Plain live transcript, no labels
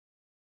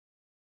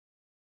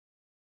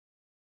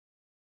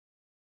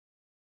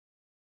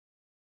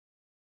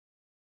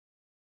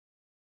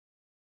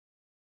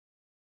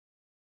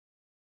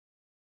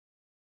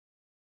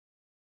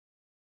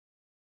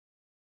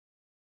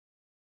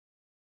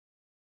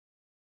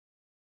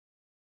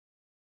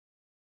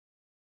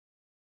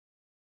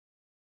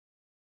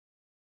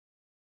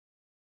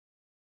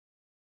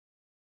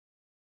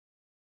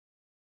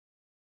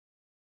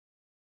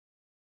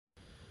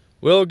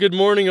Well, good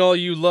morning, all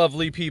you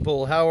lovely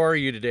people. How are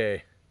you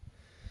today?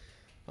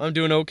 I'm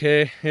doing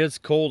okay. It's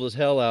cold as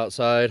hell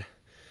outside.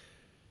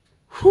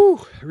 Whew,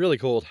 really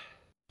cold.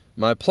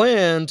 My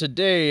plan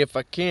today, if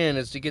I can,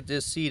 is to get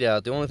this seat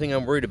out. The only thing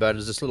I'm worried about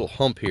is this little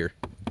hump here.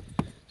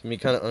 It's gonna be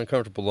kind of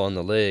uncomfortable on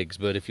the legs,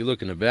 but if you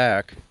look in the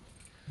back,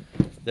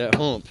 that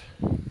hump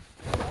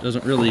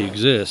doesn't really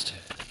exist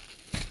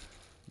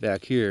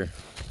back here.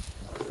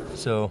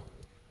 So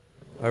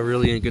I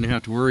really ain't gonna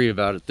have to worry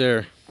about it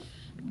there.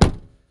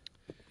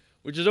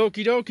 Which is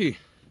okie dokie.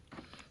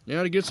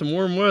 Now to get some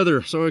warm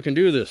weather so I can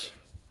do this.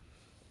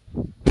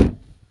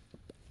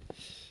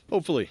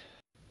 Hopefully.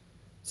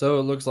 So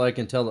it looks like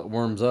until it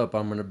warms up,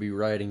 I'm going to be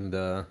riding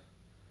the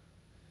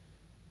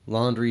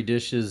laundry,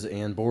 dishes,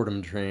 and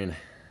boredom train.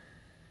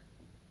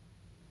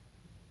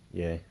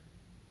 Yay.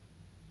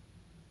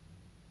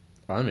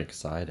 I'm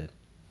excited.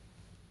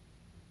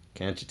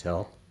 Can't you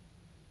tell?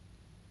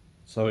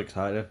 So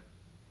excited.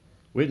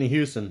 Whitney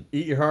Houston,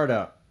 eat your heart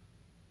out.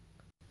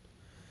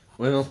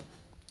 Well,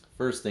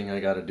 first thing I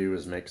got to do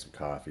is make some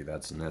coffee.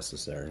 That's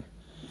necessary.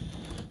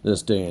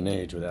 This day and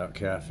age without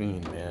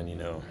caffeine, man, you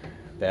know,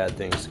 bad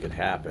things could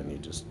happen. You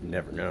just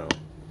never know.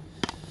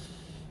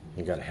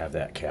 You got to have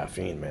that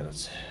caffeine, man.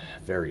 It's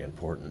very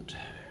important.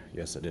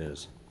 Yes, it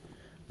is.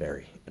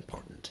 Very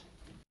important.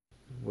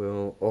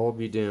 Well, all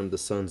be damned, the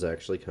sun's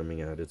actually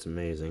coming out. It's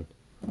amazing.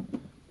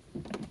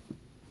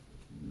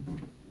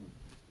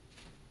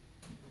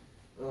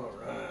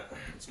 Alright,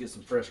 let's get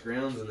some fresh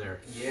grounds in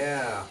there.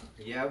 Yeah,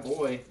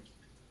 boy.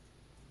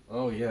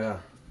 Oh, yeah.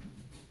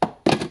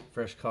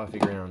 Fresh coffee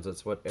grounds,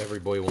 that's what every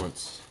boy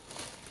wants.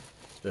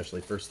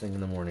 Especially first thing in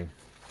the morning.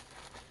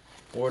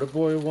 What a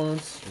boy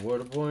wants,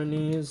 what a boy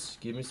needs.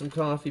 Give me some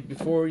coffee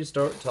before you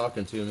start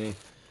talking to me.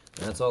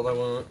 That's all I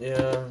want.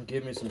 Yeah,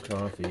 give me some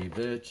coffee,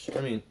 bitch.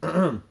 I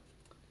mean,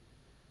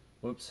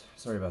 whoops,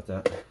 sorry about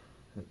that.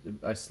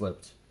 I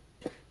slipped.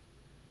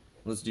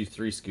 Let's do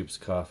 3 scoops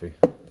of coffee.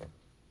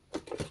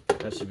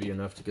 That should be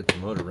enough to get the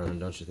motor running,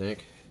 don't you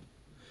think?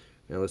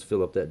 Now let's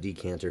fill up that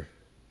decanter.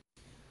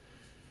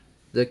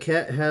 The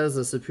cat has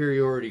a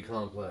superiority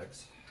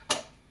complex.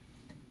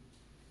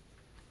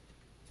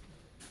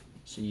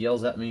 She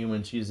yells at me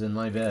when she's in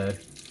my bed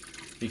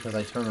because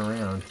I turn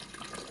around.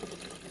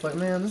 It's like,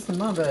 man, this is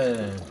my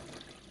bed.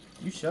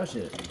 You shush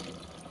it.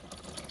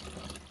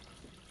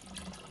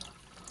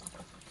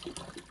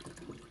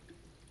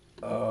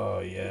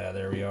 Oh, yeah,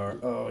 there we are.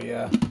 Oh,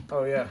 yeah.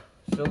 Oh, yeah.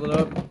 Fill it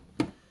up.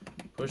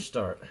 Push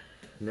start.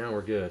 Now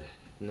we're good.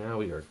 Now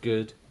we are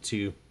good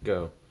to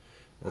go.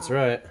 That's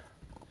right.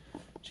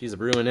 She's a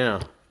brewing now.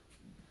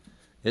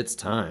 It's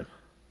time.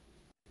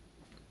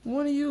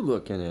 What are you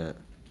looking at?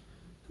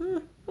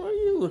 Huh? What are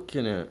you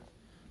looking at?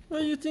 What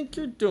do you think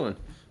you're doing?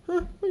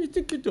 Huh? What do you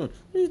think you're doing?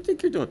 What do you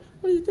think you're doing?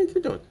 What do you think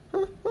you're doing?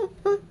 Huh? Huh?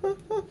 Huh? Huh?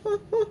 Huh? Huh?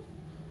 Huh?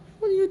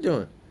 What are you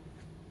doing?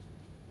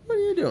 What are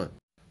you doing?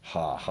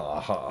 Ha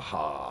ha ha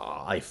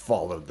ha. I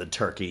followed the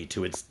turkey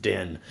to its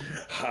den.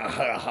 Ha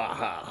ha ha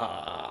ha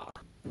ha.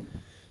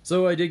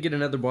 So I did get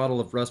another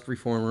bottle of rust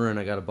reformer and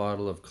I got a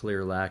bottle of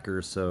clear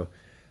lacquer. So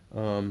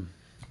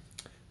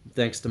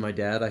thanks to my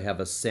dad, I have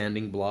a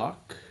sanding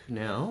block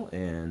now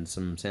and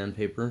some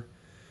sandpaper.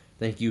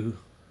 Thank you,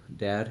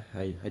 Dad.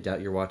 I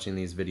doubt you're watching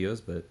these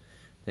videos, but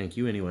thank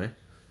you anyway.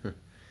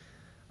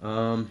 So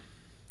I'm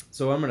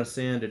going to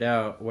sand it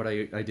out, what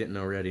I didn't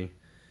already,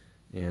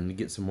 and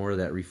get some more of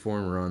that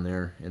reformer on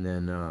there, and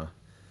then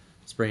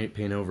spray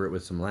paint over it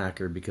with some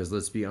lacquer, because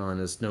let's be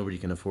honest, nobody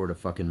can afford a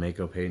fucking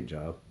Mako paint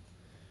job.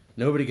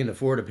 Nobody can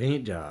afford a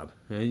paint job.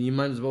 And you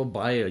might as well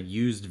buy a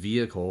used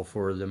vehicle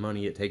for the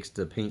money it takes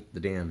to paint the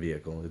damn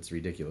vehicle. It's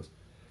ridiculous.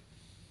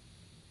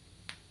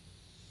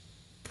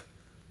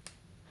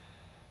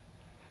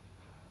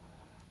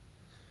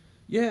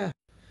 Yeah.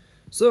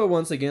 So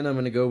once again, I'm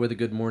going to go with a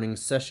good morning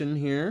session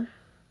here.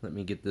 Let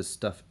me get this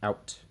stuff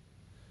out.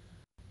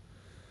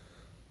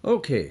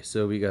 Okay,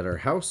 so we got our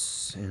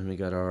house and we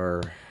got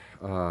our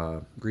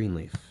green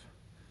leaf.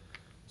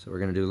 So we're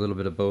going to do a little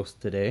bit of both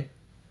today.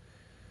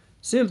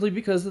 Simply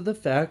because of the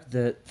fact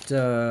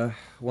that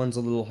one's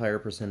a little higher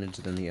percentage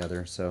than the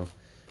other. So I'm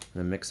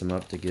going to mix them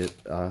up to get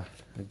a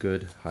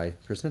good high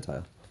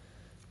percentile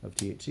of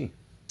THC.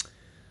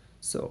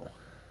 So,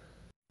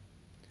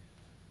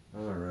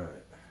 alright.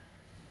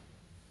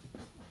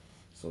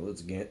 So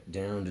let's get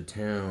down to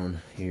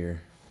town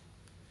here.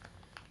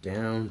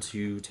 Down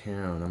to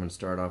town. I'm going to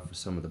start off with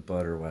some of the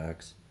butter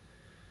wax.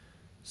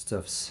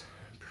 Stuff's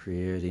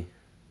pretty.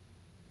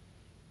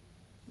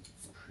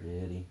 It's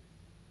pretty.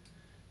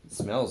 It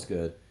smells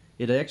good.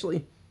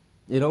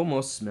 It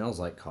almost smells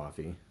like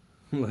coffee.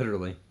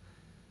 Literally.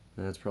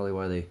 And that's probably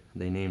why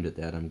they named it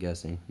that, I'm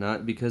guessing.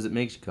 Not because it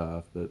makes you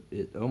cough, but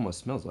it almost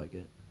smells like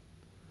it.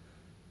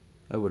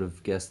 I would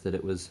have guessed that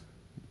it was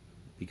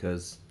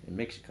because it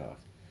makes you cough.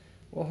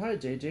 Well, hi,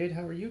 Jade.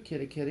 How are you,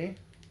 kitty kitty?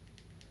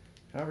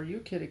 How are you,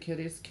 kitty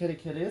kitties? Kitty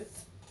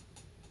kitties?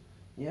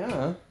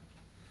 Yeah.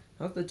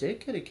 How's the Jade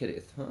kitty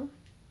kitties, huh?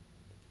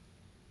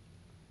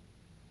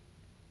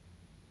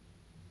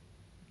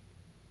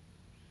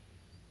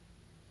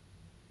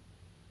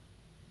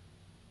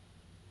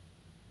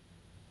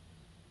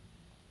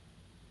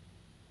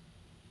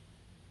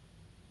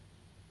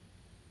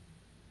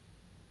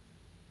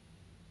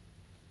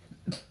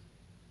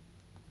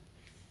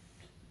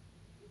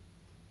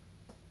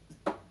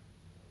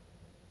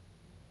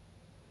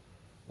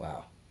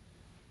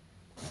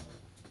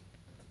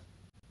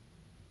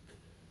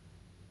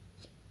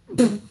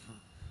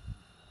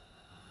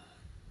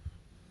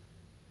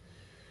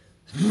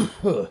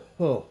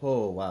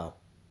 Oh, wow.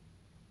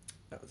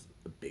 That was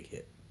a big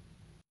hit.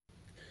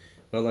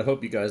 Well, I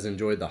hope you guys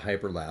enjoyed the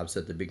hyperlapse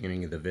at the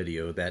beginning of the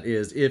video. That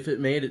is, if it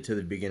made it to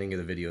the beginning of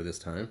the video this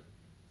time.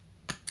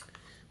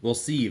 We'll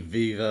see.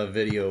 Viva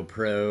Video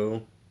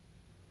Pro.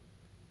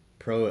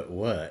 Pro at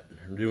what?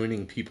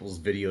 Ruining people's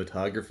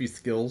videography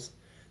skills?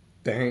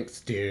 Thanks,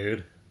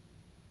 dude.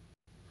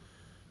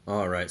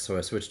 Alright, so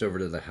I switched over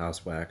to the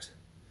house wax.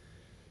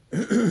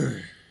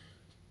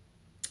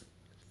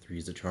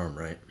 Three's a charm,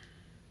 right?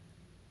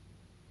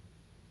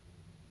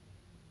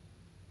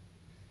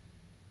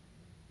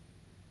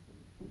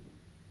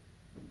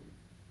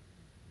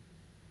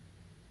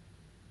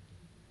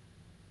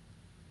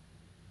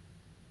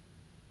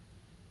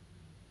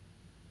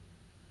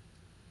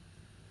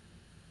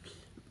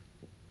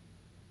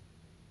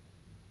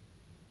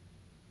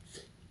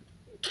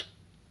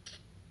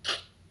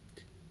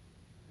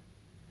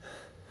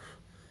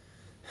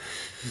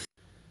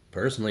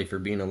 Personally, for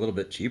being a little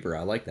bit cheaper,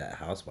 I like that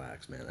house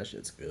wax, man. That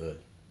shit's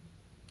good.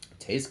 It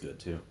tastes good,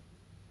 too.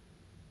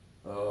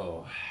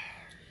 Oh.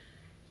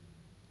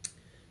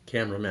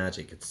 Camera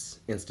magic. It's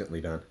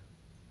instantly done.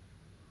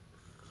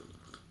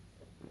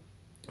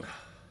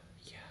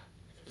 Yeah.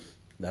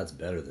 That's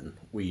better than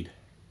weed.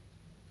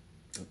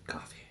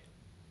 Coffee.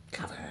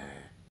 Coffee.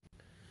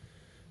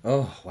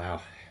 Oh, wow.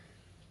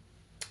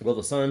 Well,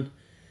 the sun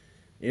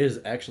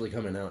is actually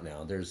coming out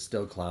now. There's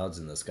still clouds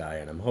in the sky,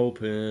 and I'm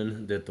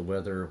hoping that the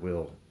weather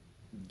will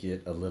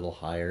get a little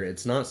higher.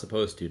 It's not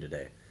supposed to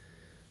today,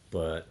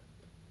 but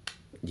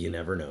you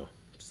never know.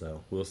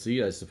 So we'll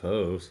see, I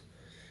suppose.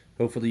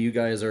 Hopefully you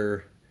guys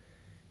are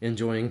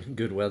enjoying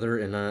good weather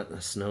and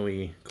not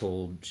snowy,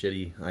 cold,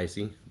 shitty,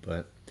 icy.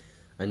 But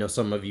I know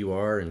some of you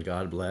are, and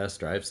God bless.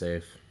 Drive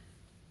safe.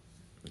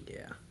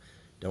 Yeah.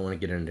 Don't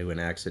want to get into an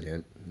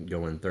accident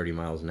going 30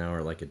 miles an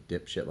hour like a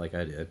dipshit like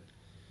I did.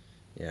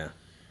 Yeah.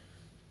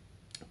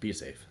 Be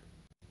safe.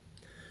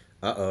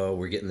 Uh-oh,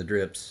 we're getting the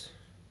drips.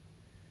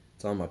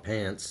 It's on my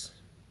pants.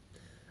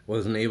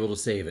 Wasn't able to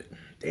save it.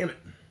 Damn it.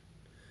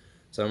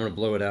 So I'm going to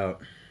blow it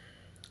out.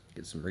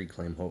 Get some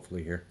reclaim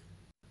hopefully here.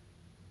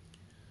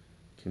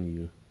 Can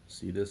you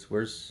see this?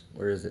 Where is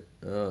it?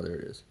 Oh, there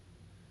it is.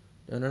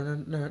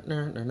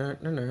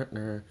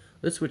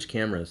 Let's switch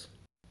cameras.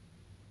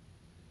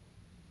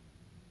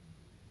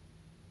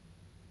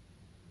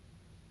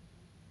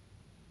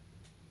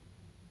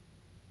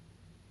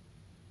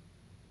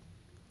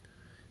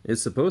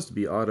 It's supposed to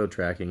be auto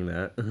tracking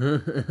that.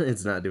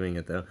 It's not doing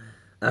it though.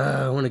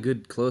 I want a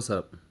good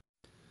close-up.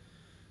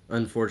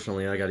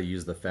 Unfortunately, I got to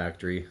use the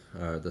factory,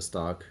 the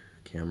stock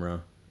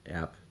camera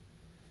app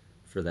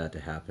for that to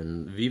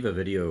happen. Viva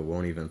Video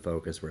won't even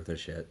focus worth a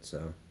shit,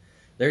 so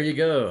there you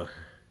go.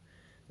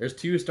 There's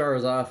 2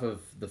 stars off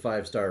of the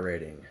 5-star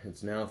rating.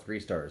 It's now 3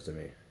 stars to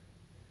me.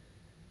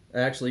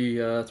 Actually,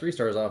 3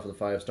 stars off of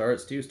the 5-star.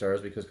 It's 2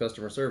 stars because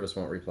customer service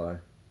won't reply.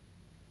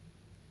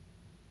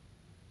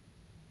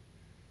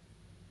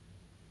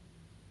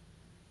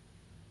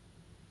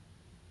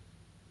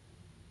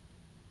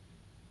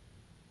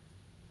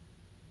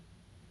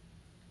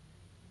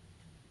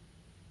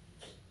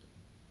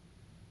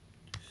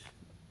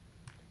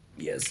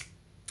 Yes,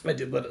 I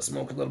did let it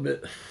smoke a little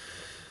bit.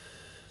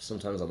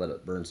 Sometimes I let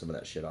it burn some of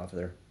that shit off of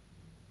there.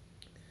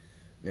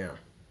 Now,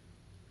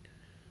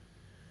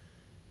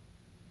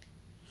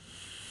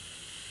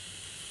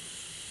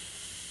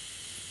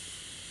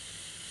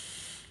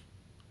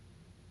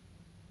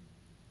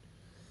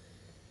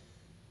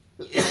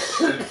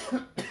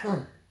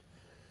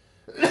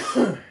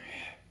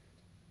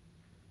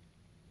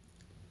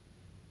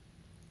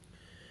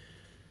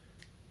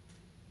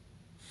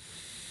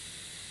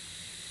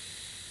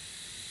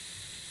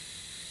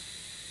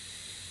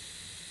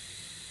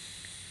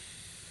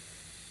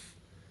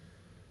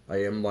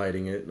 I am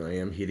lighting it and I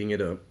am heating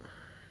it up.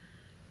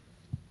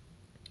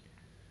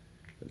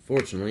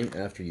 Unfortunately,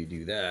 after you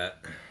do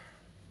that,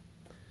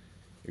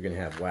 you're going to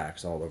have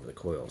wax all over the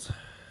coils.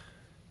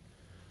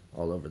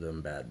 All over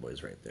them bad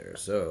boys right there.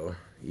 So,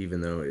 even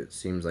though it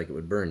seems like it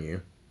would burn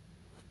you,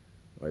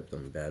 wipe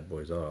them bad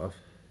boys off.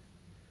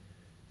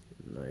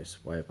 Nice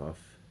wipe off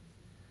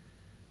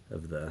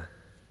of the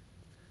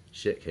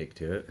shit cake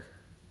to it,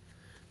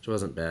 which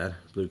wasn't bad.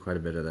 Blew quite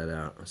a bit of that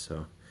out.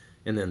 So,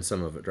 and then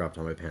some of it dropped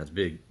on my pants.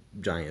 Big,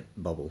 giant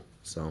bubble.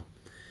 So,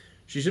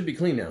 she should be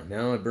clean now.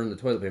 Now I burned the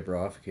toilet paper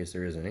off in case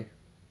there is any.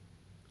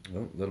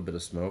 Oh, a little bit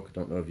of smoke.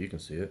 Don't know if you can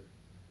see it.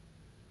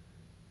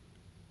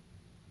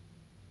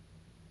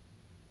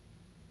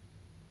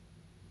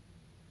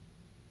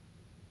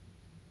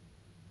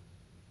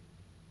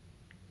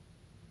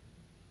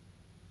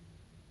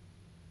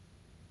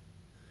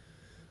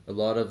 A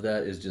lot of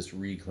that is just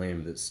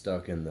reclaim that's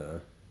stuck in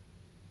the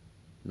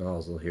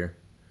nozzle here.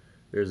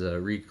 There's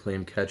a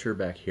reclaim catcher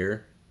back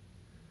here,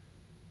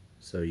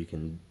 so you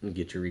can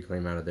get your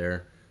reclaim out of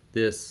there.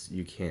 This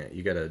you can't.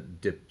 You gotta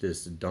dip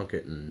this, dunk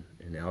it in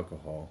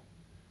alcohol.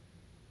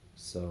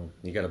 So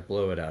you gotta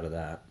blow it out of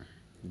that.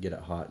 Get it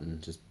hot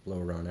and just blow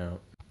around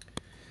out.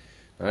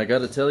 I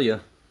gotta tell you,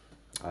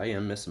 I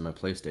am missing my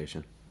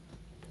PlayStation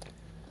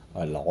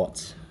a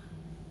lot.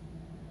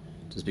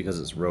 Just because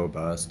it's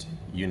robust,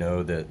 you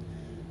know that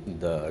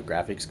the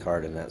graphics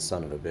card in that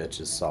son of a bitch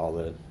is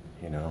solid,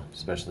 you know,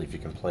 especially if you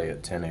can play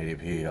at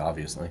 1080p,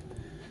 obviously.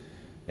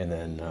 And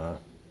then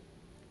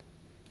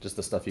just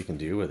the stuff you can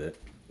do with it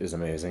is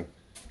amazing.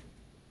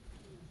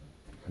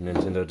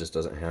 Nintendo just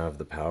doesn't have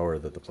the power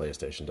that the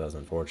PlayStation does,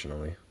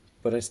 unfortunately.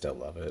 But I still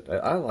love it.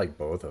 I like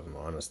both of them,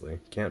 honestly.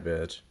 Can't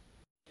bitch.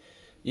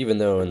 Even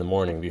though in the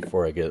morning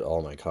before I get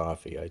all my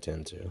coffee, I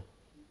tend to.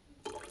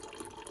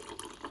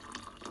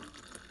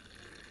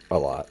 A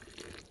lot.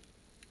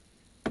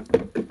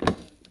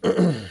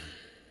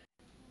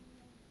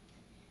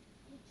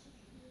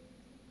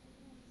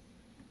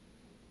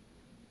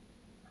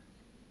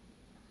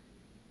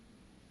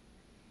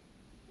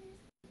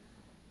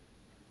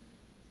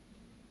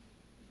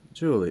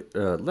 Julie,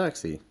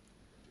 Lexi,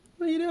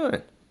 what are you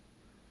doing?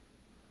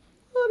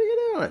 What are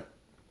you doing?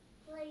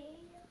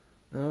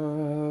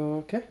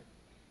 Okay.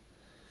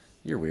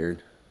 You're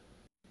weird.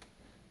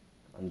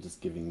 I'm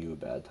just giving you a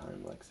bad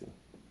time, Lexi.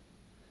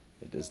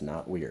 It is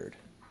not weird.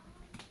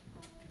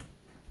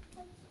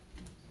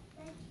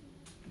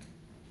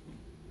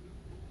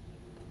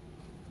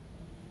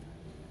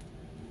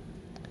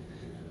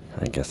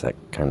 I guess that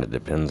kind of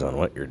depends on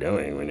what you're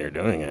doing when you're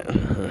doing it.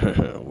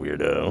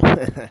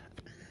 Weirdo.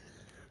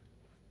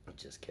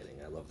 Just kidding.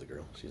 I love the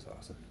girl. She's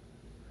awesome.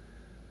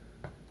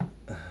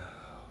 Oh,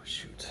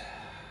 shoot.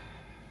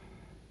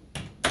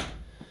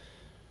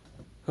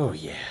 Oh,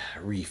 yeah.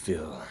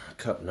 Refill.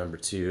 Cup number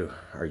 2.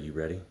 Are you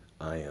ready?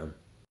 I am.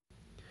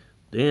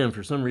 Damn,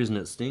 for some reason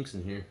it stinks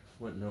in here.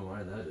 Wouldn't know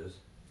why that is.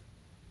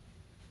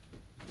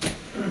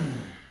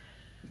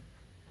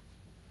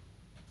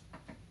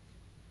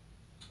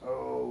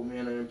 Oh,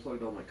 man, I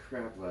unplugged all my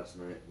crap last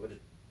night. What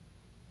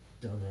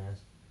a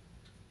dumbass.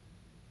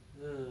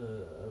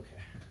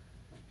 Okay.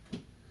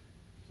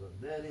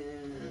 Plug that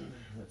in.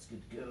 That's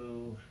good to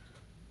go.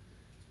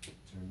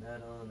 Turn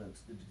that on.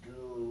 That's good to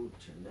go.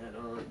 Turn that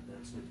on.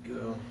 That's good to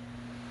go.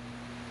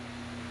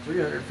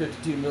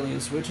 352 million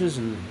switches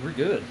and we're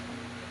good.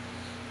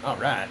 All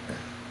right.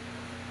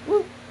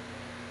 Woo.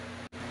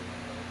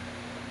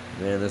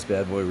 Man, this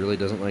bad boy really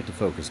doesn't like to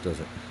focus,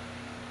 does it?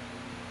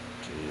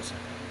 Jeez.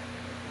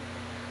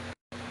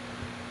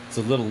 It's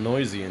a little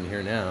noisy in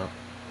here now.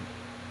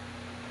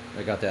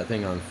 I got that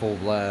thing on full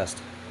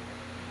blast.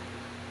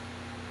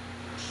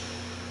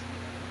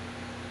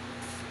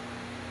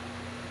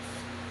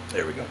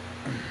 There we go.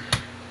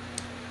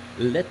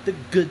 Let the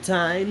good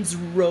times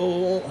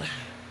roll.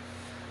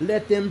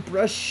 Let them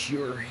brush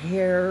your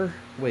hair.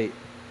 Wait,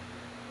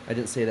 I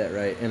didn't say that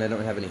right, and I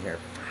don't have any hair.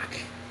 Fuck.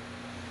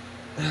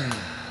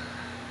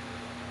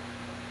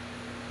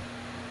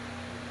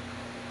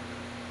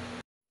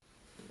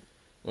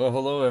 Well,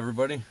 hello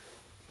everybody.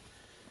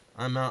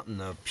 I'm out in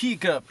the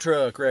pickup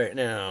truck right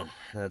now.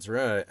 That's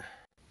right.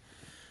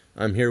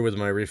 I'm here with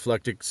my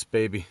Reflectix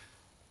baby.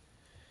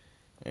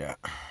 Yeah,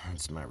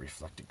 that's my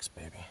Reflectix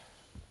baby.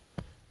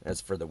 That's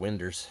for the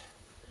winders.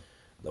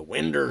 The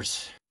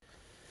winders.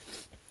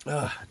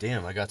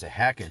 Damn, I got to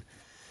hacking.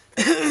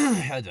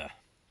 Had to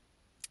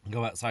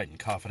go outside and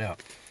cough it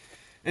out.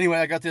 Anyway,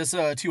 I got this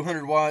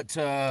 200 watt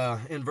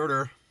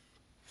inverter.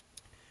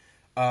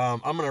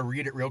 I'm going to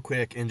read it real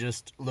quick and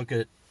just look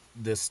at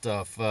this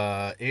stuff.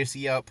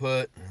 AC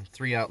output,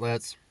 3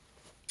 outlets,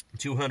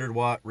 200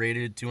 watt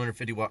rated,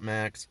 250 watt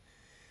max,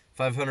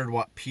 500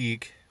 watt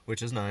peak,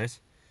 which is nice.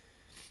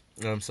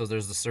 So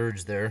there's the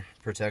surge there,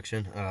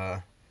 protection.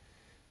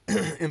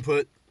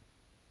 Input,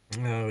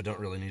 don't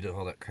really need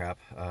all that crap.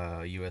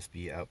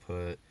 USB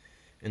output,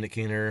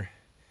 indicator,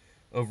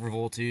 over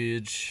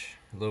voltage,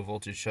 low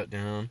voltage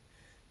shutdown,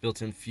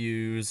 built-in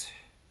fuse.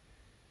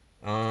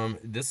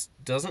 This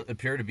doesn't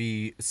appear to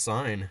be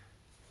sine,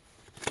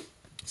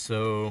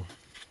 so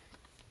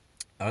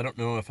I don't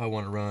know if I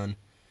want to run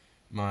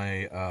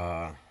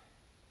my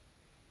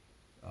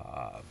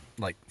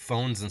like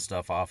phones and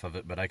stuff off of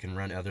it, but I can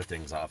run other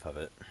things off of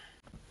it.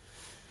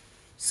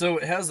 So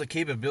it has the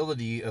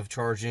capability of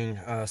charging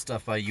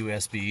stuff by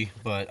USB,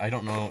 but I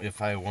don't know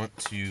if I want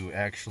to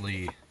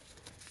actually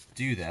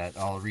do that.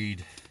 I'll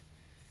read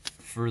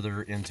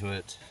further into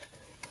it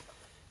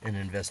and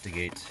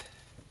investigate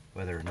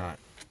whether or not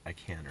I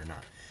can or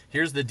not.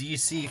 Here's the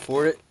DC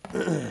for it.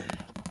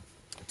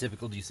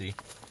 Typical DC.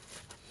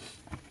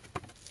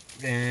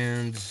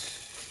 And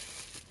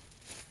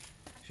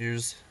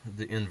here's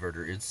the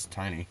inverter. It's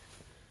tiny.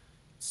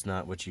 It's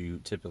not what you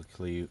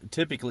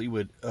typically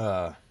would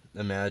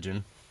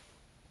imagine.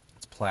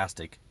 It's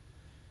plastic.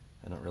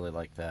 I don't really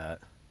like that.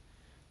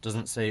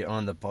 Doesn't say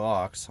on the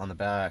box, on the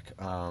back,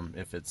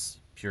 if it's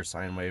pure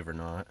sine wave or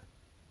not.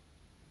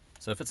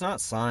 So if it's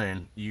not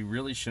sine, you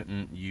really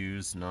shouldn't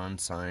use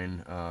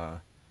non-sine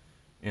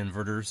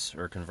inverters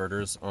or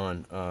converters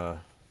on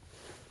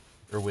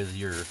or with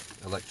your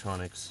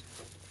electronics.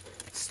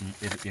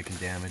 It can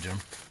damage them.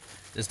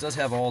 This does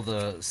have all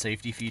the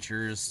safety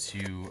features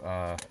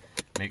to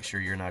make sure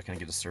you're not going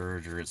to get a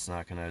surge or it's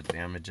not going to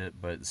damage it,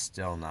 but it's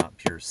still not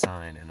pure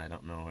sine, and I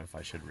don't know if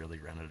I should really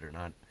run it or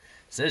not. It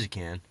says you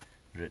can,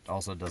 but it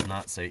also does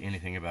not say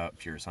anything about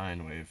pure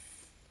sine wave,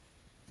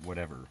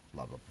 whatever,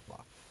 blah, blah, blah,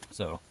 blah.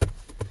 So,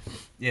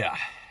 yeah.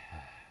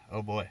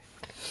 Oh boy.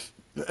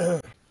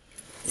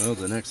 Well,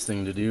 the next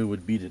thing to do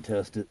would be to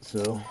test it,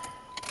 so...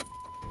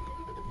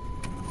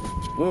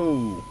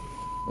 Whoa!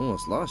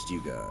 Almost lost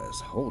you guys.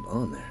 Hold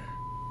on there.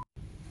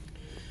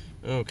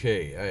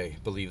 Okay, I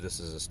believe this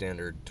is a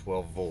standard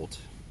 12 volt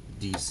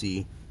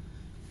DC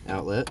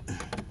outlet.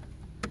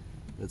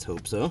 Let's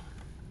hope so.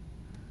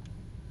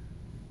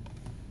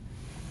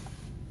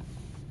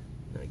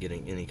 Not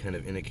getting any kind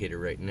of indicator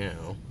right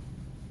now.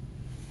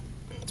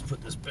 Let's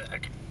put this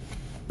back.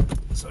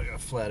 So I got a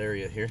flat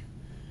area here.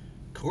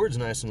 Cord's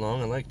nice and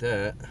long, I like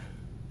that.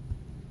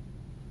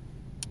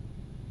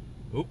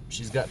 Oh,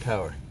 she's got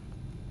power.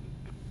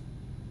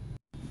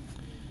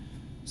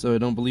 So I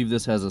don't believe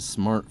this has a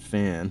smart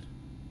fan,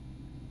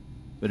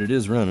 but it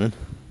is running.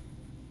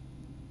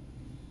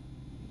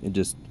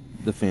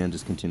 The fan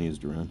just continues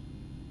to run.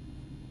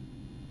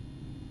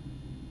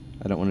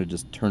 I don't want to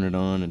just turn it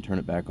on and turn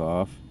it back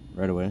off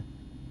right away.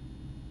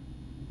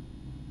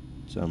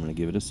 So I'm going to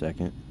give it a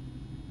second.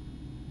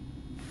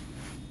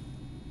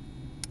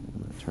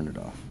 I'm going to turn it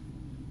off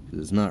because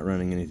it's not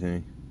running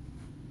anything.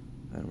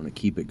 I don't want to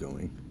keep it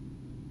going.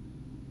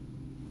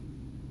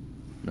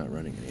 Not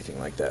running anything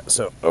like that.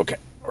 So, okay,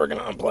 we're going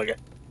to unplug it.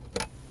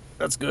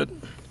 That's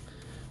good.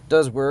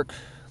 Does work.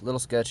 A little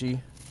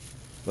sketchy,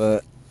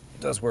 but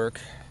it does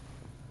work.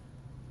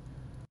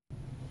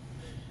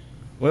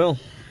 Well,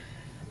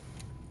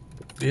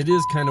 it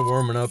is kind of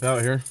warming up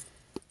out here.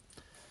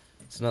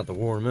 It's not the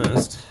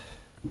warmest.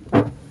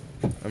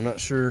 I'm not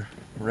sure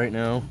right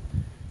now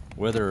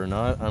whether or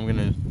not I'm going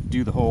to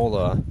do the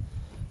whole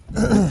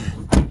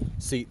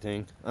seat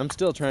thing. I'm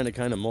still trying to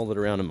kind of mold it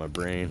around in my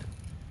brain.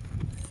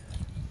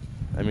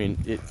 I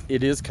mean,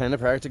 it is kind of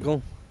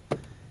practical,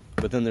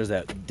 but then there's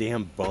that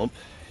damn bump.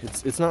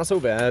 It's not so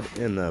bad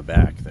in the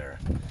back there,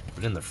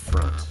 but in the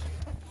front,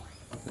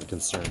 it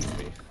concerns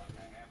me.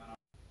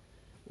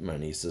 My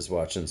niece is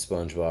watching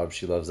SpongeBob.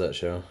 She loves that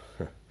show.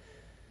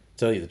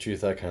 Tell you the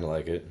truth, I kind of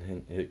like it.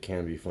 It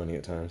can be funny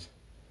at times.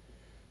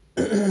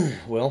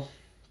 Well,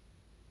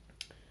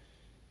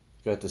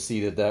 got to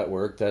see that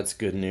worked. That's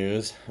good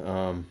news.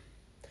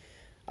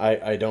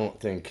 I don't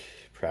think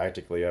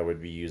practically I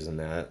would be using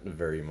that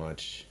very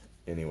much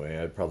anyway.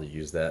 I'd probably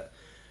use that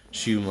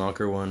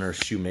Shoemaker one or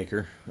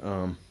Shoemaker.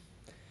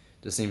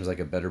 Just seems like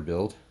a better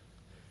build.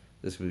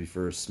 This would be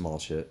for small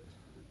shit,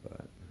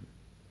 but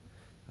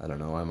I don't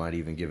know. I might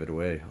even give it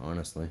away,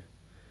 honestly.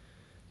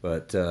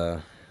 But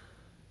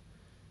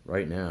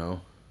right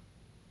now,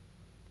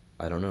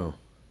 I don't know.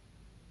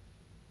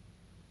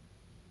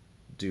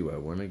 Do I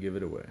want to give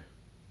it away?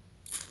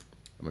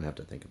 I'm going to have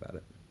to think about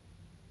it.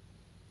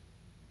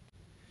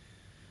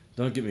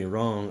 Don't get me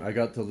wrong, I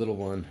got the little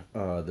one,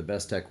 the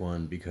Best Tech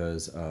one,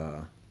 because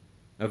of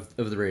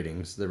the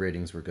ratings. The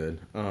ratings were good.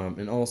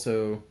 And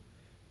also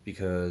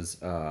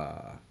because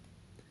I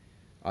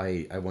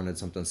wanted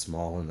something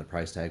small and the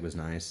price tag was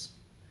nice.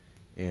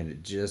 And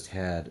it just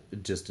had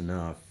just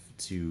enough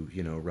to,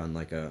 run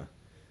like a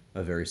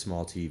very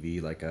small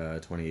TV, like a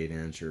 28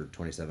 inch or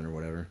 27 or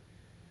whatever.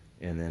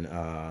 And then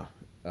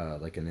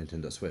like a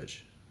Nintendo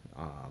Switch.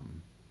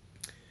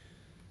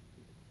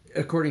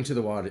 According to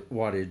the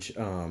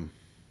wattage,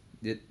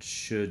 it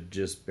should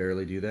just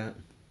barely do that.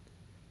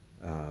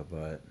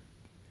 But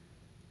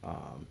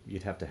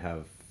you'd have to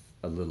have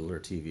a littler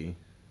TV,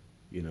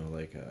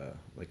 like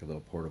a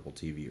little portable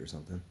TV or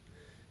something.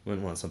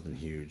 Wouldn't want something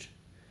huge.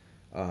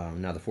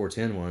 Now the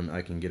 410 one,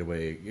 I can get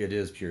away. It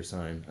is pure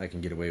sine. I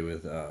can get away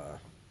with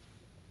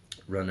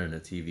running a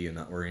TV and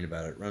not worrying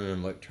about it. Running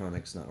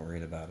electronics, not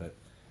worrying about it.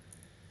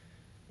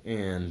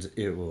 And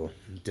it will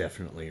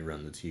definitely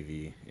run the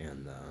TV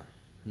and the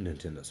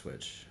Nintendo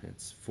Switch.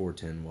 It's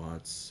 410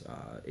 watts,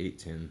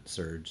 810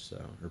 surge,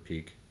 or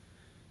peak.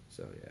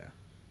 So yeah.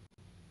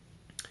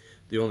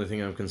 The only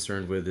thing I'm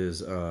concerned with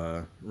is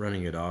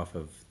running it off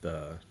of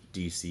the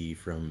DC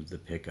from the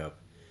pickup.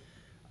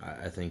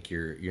 I think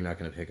you're not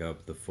going to pick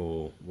up the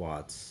full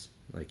watts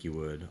like you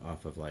would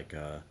off of like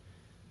a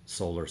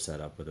solar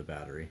setup with a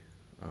battery.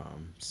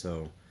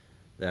 So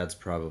that's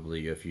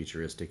probably a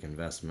futuristic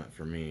investment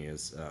for me,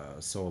 is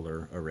a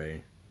solar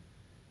array.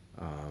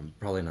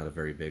 Probably not a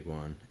very big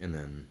one, and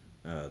then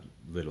a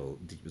little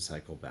deep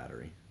cycle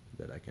battery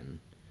that I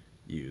can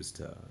use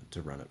to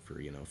run it for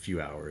a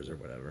few hours or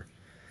whatever.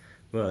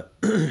 But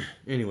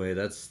anyway,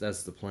 that's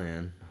the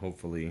plan.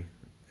 Hopefully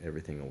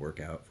everything will work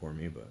out for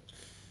me, but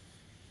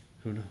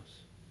who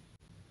knows?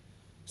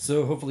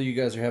 So hopefully you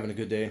guys are having a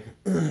good day.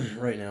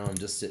 Right now I'm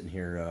just sitting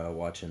here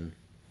watching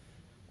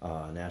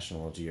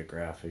National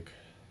Geographic.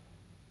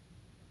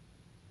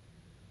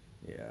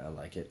 Yeah, I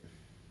like it.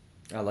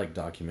 I like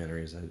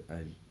documentaries.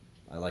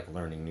 I like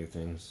learning new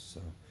things. So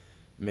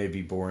it may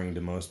be boring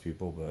to most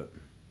people, but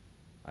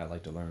I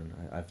like to learn.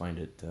 I find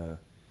it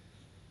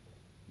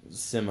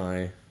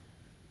semi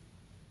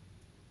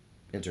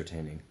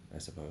entertaining, I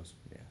suppose.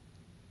 Yeah.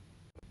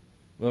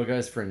 Well,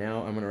 guys, for now,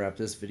 I'm going to wrap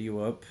this video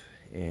up,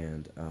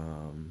 and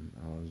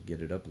I'll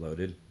get it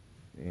uploaded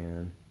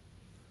and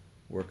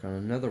work on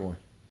another one.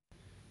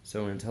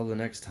 So until the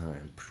next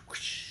time,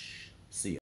 see ya.